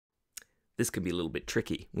this can be a little bit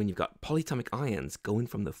tricky. When you've got polyatomic ions, going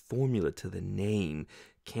from the formula to the name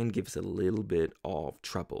can give us a little bit of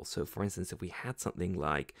trouble. So for instance, if we had something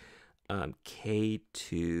like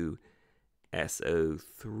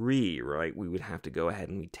K2SO3, right, we would have to go ahead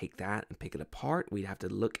and we'd take that and pick it apart. We'd have to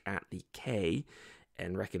look at the K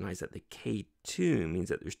and recognize that the K2 means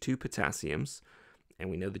that there's 2 potassiums, and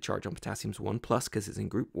we know the charge on potassium is 1+ because it's in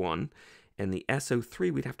group 1. And the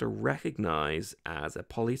SO3 we'd have to recognize as a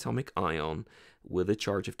polyatomic ion with a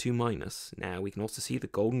charge of 2-. Now we can also see the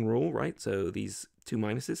golden rule, right? So these 2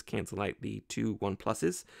 minuses cancel out the 2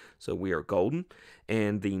 1+, so we are golden.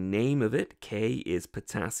 And the name of it, K, is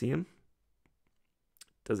potassium.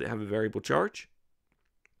 Does it have a variable charge?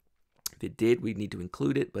 If it did, we'd need to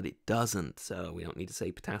include it, but it doesn't, so we don't need to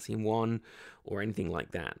say potassium 1 or anything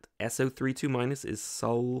like that. SO3 2- is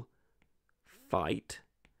sulfite,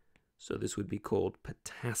 so this would be called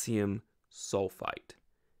potassium sulfite.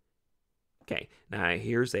 Okay, now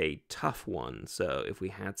here's a tough one. So if we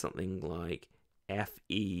had something like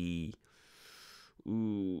FeSO4,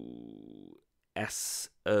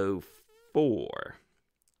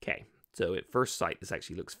 okay. So at first sight, this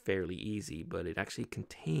actually looks fairly easy, but it actually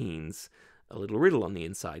contains a little riddle on the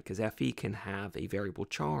inside because Fe can have a variable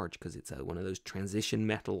charge because it's one of those transition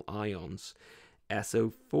metal ions.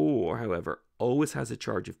 SO4, however, always has a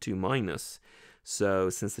charge of 2-. So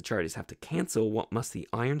since the charges have to cancel, what must the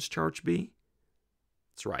iron's charge be?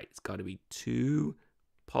 That's right, it's got to be 2+.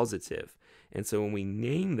 And so when we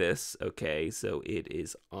name this, okay, so it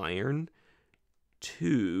is iron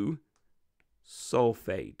 2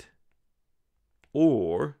 sulfate.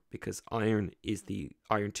 Or, because iron 2 is the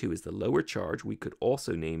lower charge, we could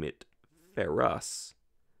also name it ferrous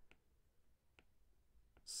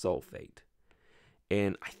sulfate.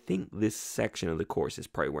 And I think this section of the course is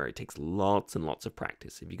probably where it takes lots and lots of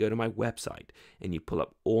practice. If you go to my website and you pull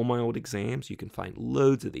up all my old exams, you can find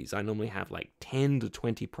loads of these. I normally have like 10 to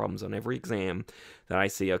 20 problems on every exam that I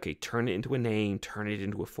see, okay, turn it into a name, turn it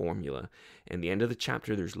into a formula. And the end of the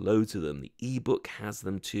chapter, there's loads of them. The ebook has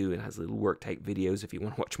them too. It has little work type videos if you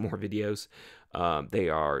want to watch more videos. They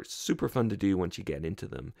are super fun to do once you get into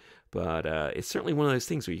them. But it's certainly one of those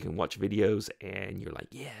things where you can watch videos and you're like,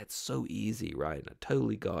 yeah, it's so easy, right? I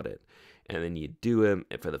totally got it. And then you do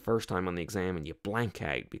it for the first time on the exam and you blank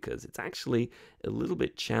out because it's actually a little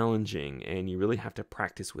bit challenging and you really have to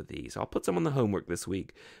practice with these. I'll put some on the homework this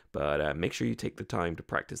week, but make sure you take the time to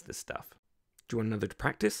practice this stuff. Do you want another to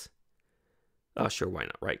practice? Oh, sure, why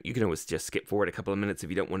not, right? You can always just skip forward a couple of minutes if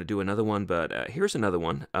you don't want to do another one, but here's another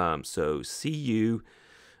one. So Cu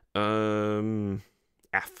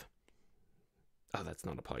F. Oh, that's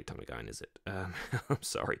not a polyatomic ion, is it? I'm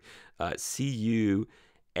sorry. CuNO2.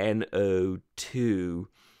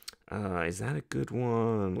 Is that a good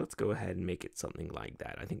one? Let's go ahead and make it something like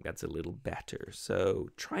that. I think that's a little better. So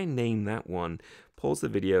try and name that one. Pause the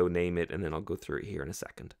video, name it, and then I'll go through it here in a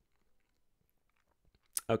second.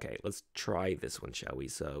 Okay, let's try this one, shall we?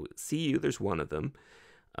 So Cu, there's one of them.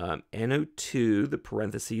 NO2, the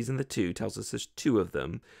parentheses in the 2 tells us there's 2 of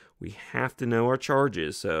them. We have to know our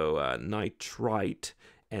charges. So nitrite,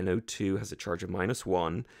 NO2 has a charge of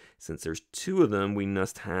 -1. Since there's 2 of them, we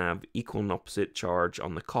must have equal and opposite charge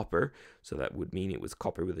on the copper. So that would mean it was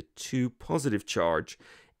copper with a 2+ charge.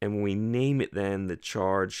 And when we name it then, the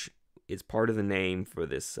charge is part of the name for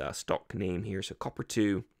this stock name here. So copper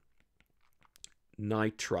 2,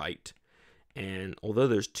 nitrite. And although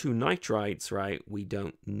there's 2 nitrites, right, we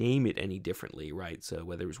don't name it any differently, right? So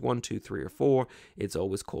whether it's 1, 2, 3, or 4, it's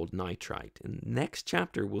always called nitrite. In the next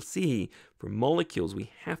chapter, we'll see for molecules,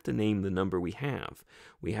 we have to name the number we have.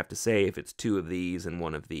 We have to say if it's 2 of these and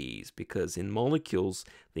 1 of these, because in molecules,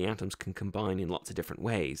 the atoms can combine in lots of different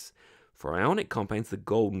ways. For ionic compounds, the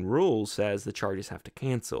golden rule says the charges have to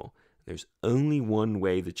cancel. There's only one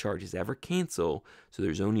way the charges ever cancel, so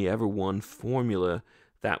there's only ever one formula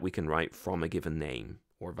that we can write from a given name,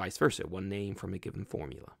 or vice versa, one name from a given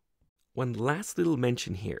formula. One last little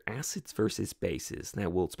mention here, acids versus bases. Now,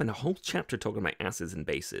 we'll spend a whole chapter talking about acids and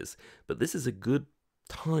bases, but this is a good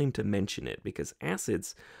time to mention it because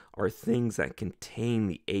acids are things that contain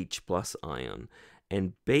the H+ ion,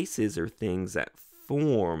 and bases are things that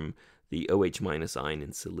form the OH- ion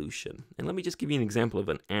in solution. And let me just give you an example of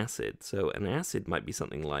an acid. So an acid might be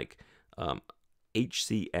something like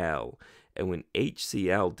HCl. And when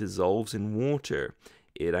HCl dissolves in water,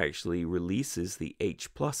 it actually releases the H+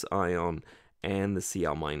 ion and the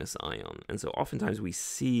Cl- ion. And so oftentimes we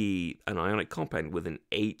see an ionic compound with an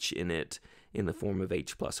H in it in the form of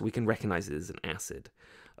H+. So we can recognize it as an acid.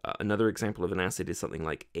 Another example of an acid is something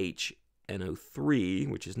like NO3,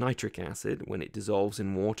 which is nitric acid. When it dissolves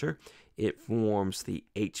in water, it forms the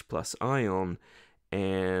H plus ion,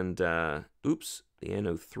 and the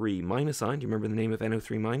NO3 minus ion. Do you remember the name of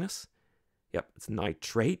NO3 minus? Yep, it's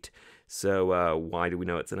nitrate. So why do we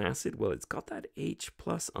know it's an acid? Well, it's got that H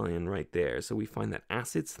plus ion right there. So we find that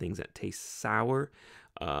acids, things that taste sour,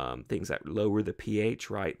 things that lower the pH,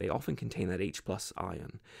 right, they often contain that H plus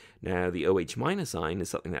ion. Now, the OH minus ion is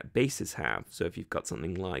something that bases have. So if you've got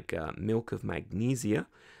something like milk of magnesia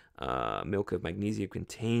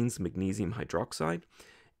contains magnesium hydroxide.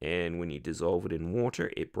 And when you dissolve it in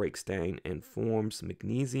water, it breaks down and forms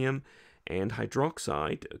magnesium and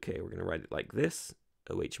hydroxide. Okay, we're going to write it like this,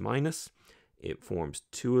 OH minus. It forms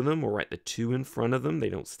two of them. We'll write the 2 in front of them. They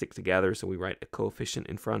don't stick together, so we write a coefficient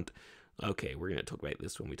in front. Okay, we're going to talk about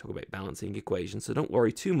this when we talk about balancing equations, so don't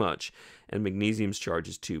worry too much. And magnesium's charge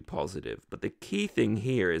is 2 positive. But the key thing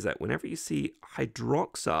here is that whenever you see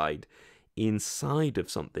hydroxide inside of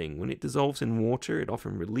something, when it dissolves in water, it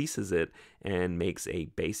often releases it and makes a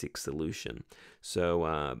basic solution. So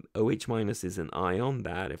OH minus is an ion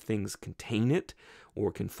that if things contain it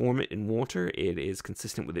or can form it in water, it is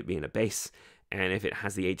consistent with it being a base. And if it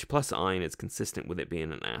has the H plus ion, it's consistent with it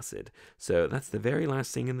being an acid. So that's the very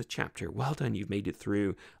last thing in the chapter. Well done, you've made it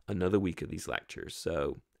through another week of these lectures.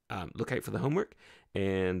 So look out for the homework,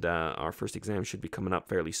 and our first exam should be coming up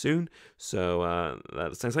fairly soon. So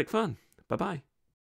that sounds like fun. Bye-bye.